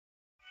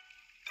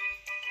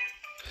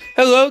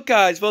Hello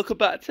guys, welcome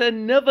back to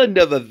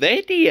another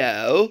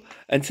video.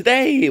 And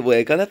today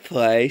we're gonna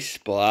play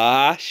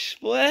Splash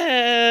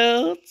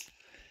World.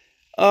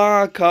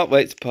 Oh, I can't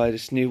wait to play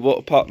this new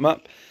water park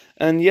map.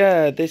 And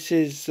yeah, this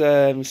is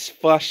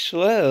Splash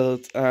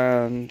World,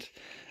 and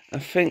I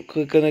think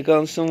we're gonna go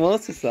on some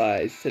water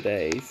slides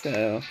today.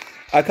 So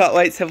I can't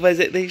wait to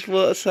visit these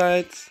water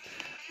slides.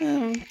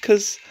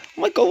 Cause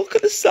oh my god, look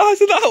at the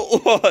size of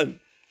that one!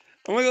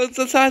 Oh my god,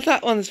 the size of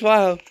that one as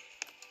well.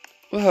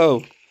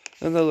 Whoa.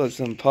 And there's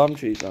some palm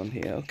trees on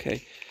here.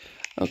 Okay.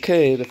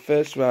 Okay, the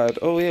first ride.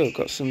 Oh yeah, we've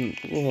got some.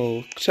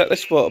 Whoa, check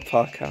this water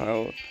park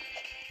out.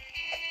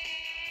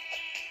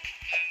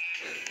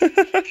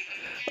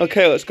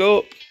 Okay, let's go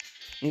up.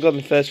 I'm going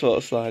the first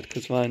water slide,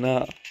 because why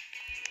not?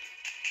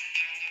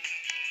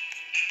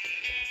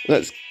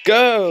 Let's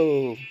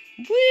go!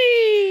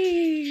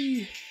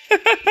 Whee!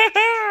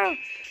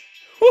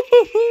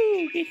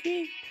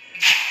 Woohoo!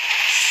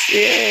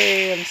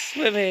 Yay, I'm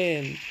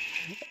swimming!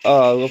 Oh,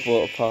 I love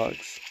water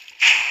parks.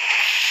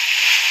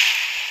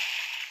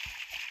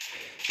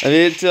 I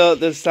need to go to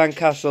the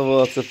Sandcastle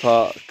water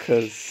park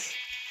because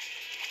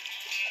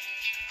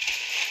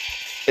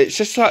it's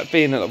just like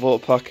being at a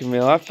water park in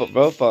real life, but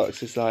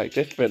Roblox is like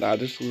different. I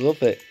just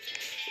love it.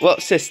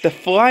 What's this? The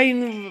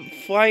flying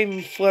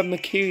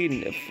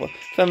flamingo.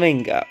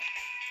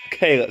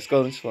 Okay, let's go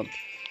on this one.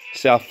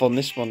 See how fun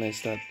this one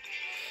is then.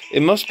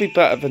 It must be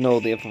better than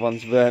all the other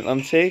ones,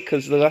 weren't they?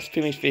 Because the last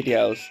previous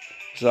videos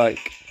was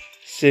like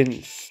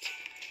since.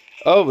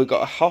 Oh, we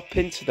got to hop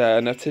into there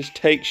and that just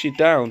takes you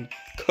down.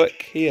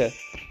 Click here.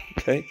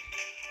 Okay.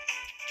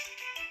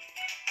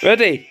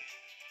 Ready?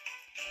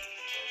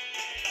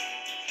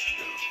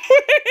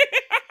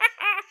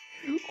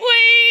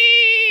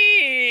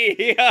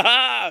 Whee!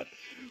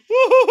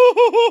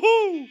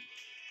 Woo!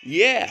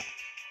 Yeah.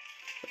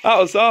 That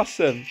was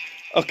awesome.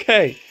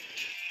 Okay.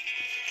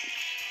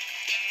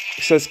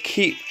 It says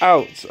keep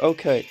out.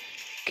 Okay.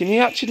 Can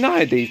you actually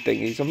hire these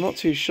thingies? I'm not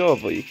too sure,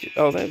 but you can.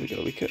 Oh, there we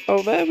go. We can.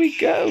 Oh, there we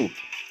go.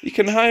 You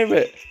can hire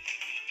it.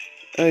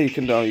 Oh, you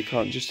can. No, you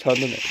can't just turn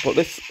on it. But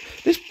this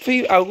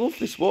theme, I love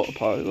this water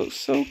park. It looks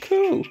so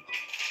cool.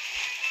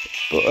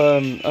 But I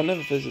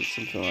never visited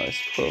something like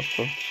this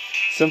before.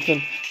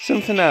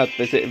 Something I'd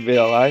visit in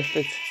real life.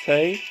 I'd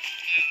say.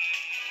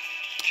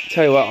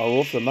 Tell you what, I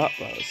love the map.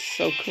 That was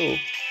so cool.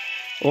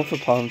 I love the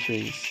palm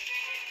trees.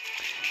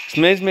 It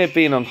reminds me of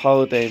being on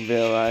holiday in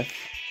real life.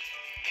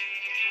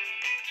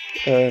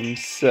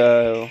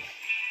 So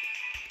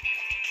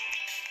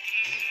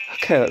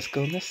okay, let's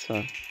go on this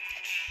one.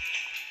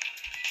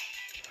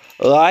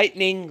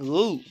 Lightning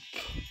loop.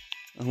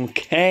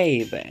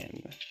 Okay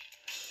then.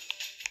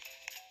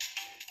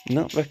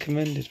 Not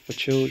recommended for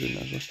children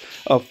as well.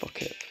 Oh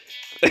fuck it.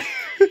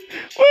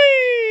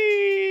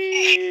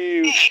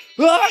 Whee!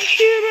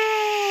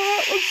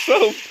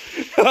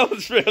 That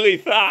was really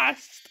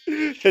fast.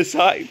 It's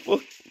like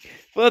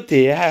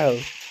bloody hell.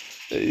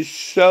 It's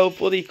so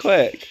bloody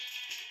quick.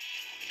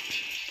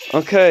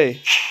 Okay,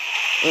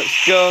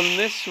 let's go on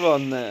this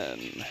one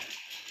then.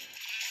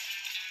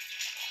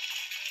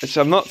 So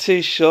I'm not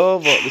too sure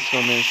what this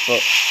one is,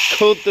 but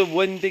called the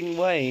Winding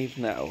Wave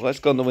now. Let's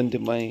go on the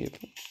Winding Wave.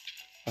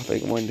 I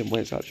think Winding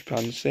Wave's actually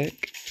kind of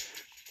sick.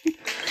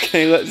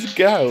 Okay, let's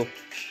go.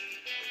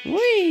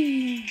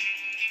 Whee!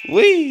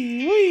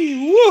 Whee!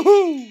 Whee!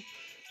 Woohoo!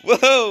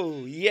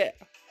 Whoa! Yeah!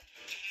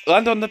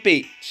 Land on the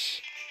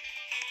beach.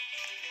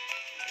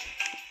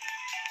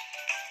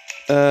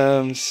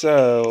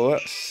 So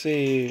let's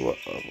see what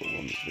other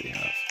ones we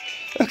have.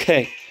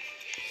 Okay.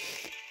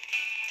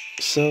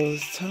 So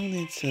the town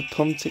needs a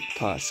Pontic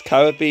Pass,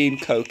 Caribbean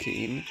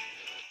Cocaine,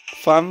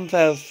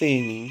 Fanvale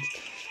Phoenix,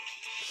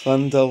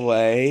 Thunder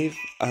Wave,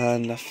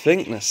 and I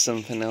think there's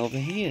something over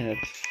here.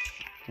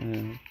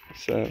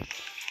 So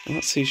I'm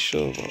not too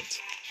sure what,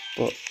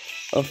 but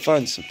I'll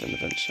find something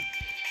eventually.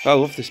 I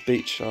love this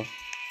beach though.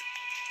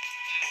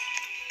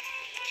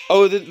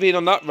 Oh, we didn't been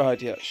on that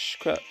ride yet.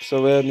 Crap.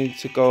 So we need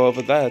to go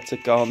over there to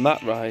go on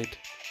that ride.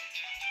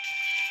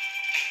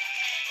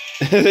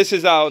 This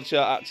is how to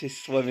actually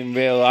swim in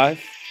real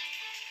life.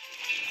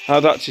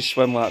 I'd actually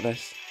swim like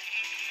this.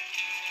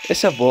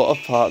 It's a water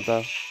park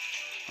though.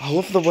 I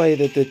love the way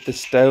they did the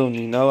stone,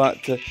 you know,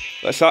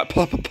 it's like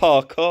proper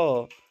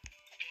parkour.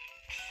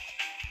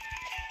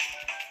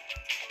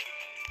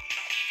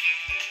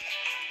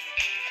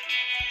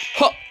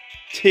 Hop,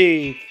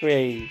 2,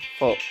 3,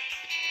 4.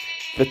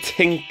 The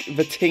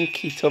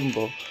tinky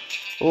tumble.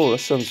 Oh, that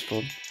sounds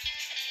fun.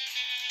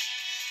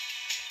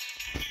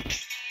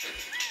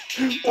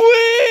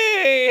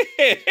 Whee!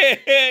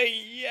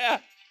 Yeah!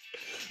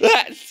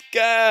 Let's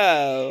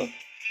go!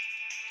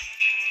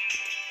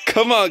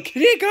 Come on,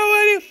 can you go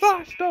any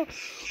faster?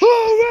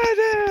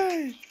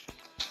 Already!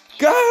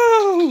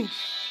 Go!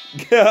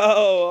 Go!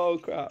 Oh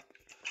crap.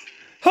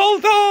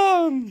 Hold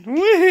on!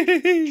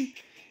 Whee!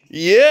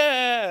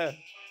 Yeah!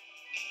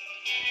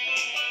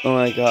 Oh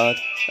my god.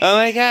 Oh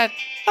my god!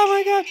 Oh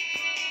my god!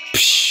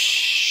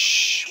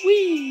 Psh!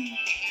 Whee!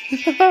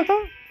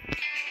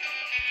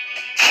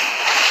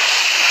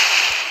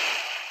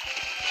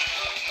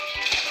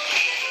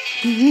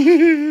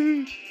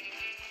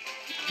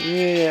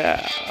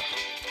 Yeah.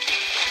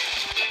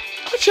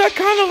 Actually, I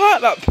kind of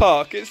like that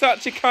park. It's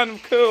actually kind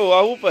of cool.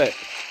 I love it.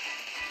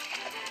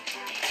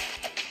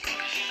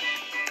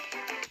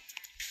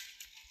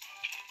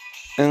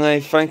 Anyway,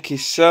 thank you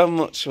so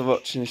much for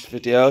watching this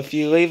video. If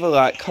you leave a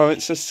like,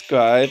 comment,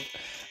 subscribe,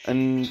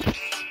 and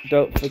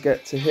don't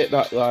forget to hit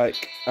that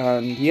like.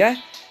 And yeah,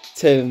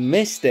 to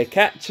Mr.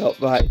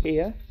 Ketchup right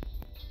here,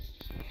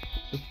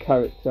 this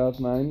character of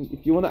mine.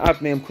 If you want to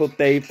add me, I'm called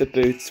Dave the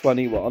Boo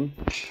 21.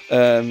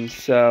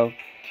 So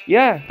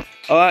yeah,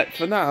 alright,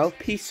 for now,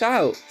 peace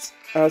out.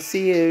 I'll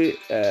see you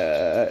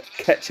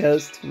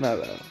ketchers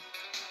tomorrow.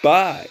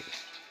 Bye.